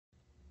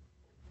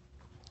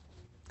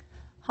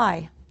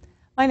Hi,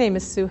 my name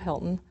is Sue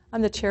Hilton.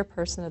 I'm the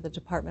chairperson of the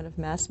Department of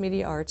Mass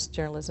Media Arts,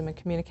 Journalism, and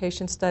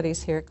Communication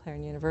Studies here at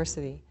Clarion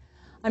University.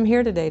 I'm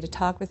here today to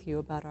talk with you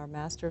about our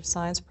Master of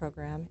Science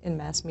program in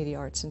Mass Media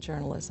Arts and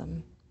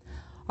Journalism.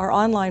 Our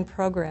online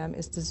program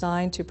is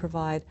designed to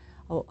provide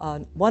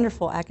a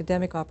wonderful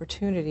academic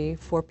opportunity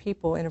for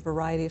people in a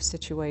variety of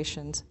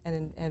situations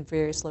and in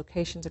various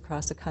locations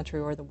across the country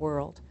or the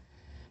world.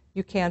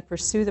 You can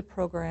pursue the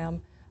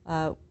program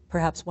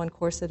perhaps one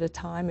course at a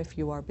time if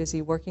you are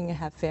busy working and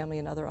have family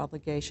and other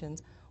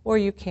obligations, or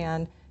you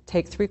can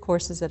take 3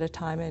 courses at a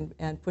time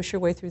and push your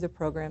way through the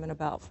program in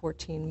about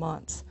 14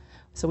 months.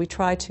 So we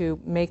try to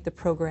make the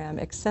program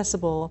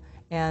accessible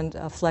and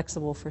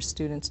flexible for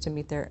students to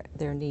meet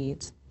their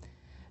needs.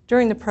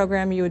 During the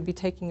program, you would be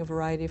taking a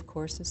variety of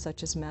courses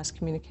such as mass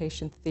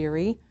communication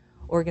theory,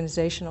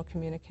 organizational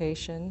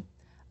communication,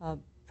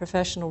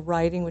 professional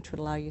writing, which would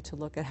allow you to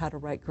look at how to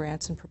write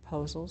grants and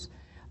proposals,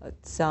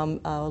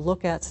 some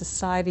look at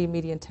society,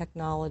 media, and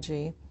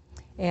technology,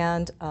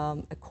 and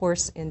a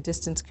course in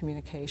distance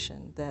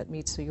communication that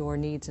meets your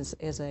needs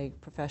as a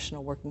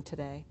professional working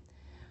today.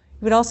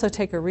 You would also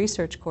take a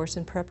research course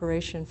in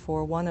preparation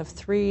for one of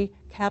 3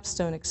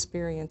 capstone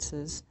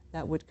experiences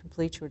that would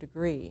complete your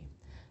degree.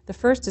 The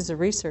first is a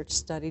research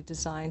study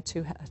designed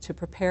to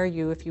prepare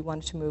you if you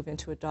wanted to move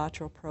into a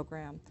doctoral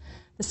program.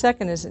 The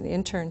second is an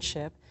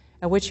internship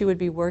at which you would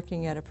be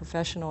working at a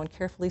professional and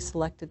carefully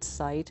selected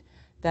site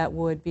that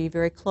would be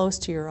very close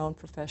to your own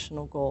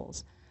professional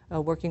goals,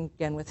 working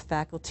again with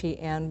faculty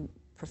and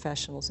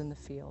professionals in the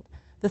field.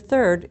 The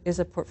third is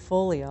a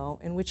portfolio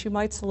in which you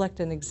might select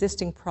an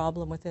existing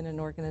problem within an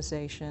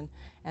organization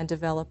and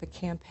develop a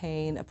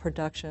campaign, a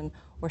production,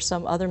 or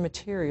some other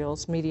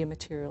materials, media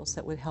materials,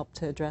 that would help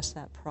to address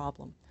that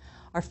problem.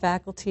 Our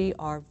faculty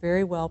are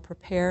very well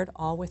prepared,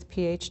 all with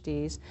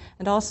PhDs,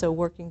 and also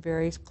working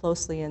very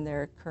closely in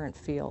their current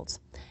fields.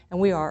 And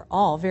we are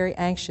all very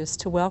anxious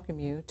to welcome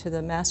you to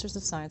the Masters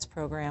of Science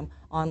program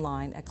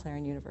online at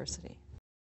Clarion University.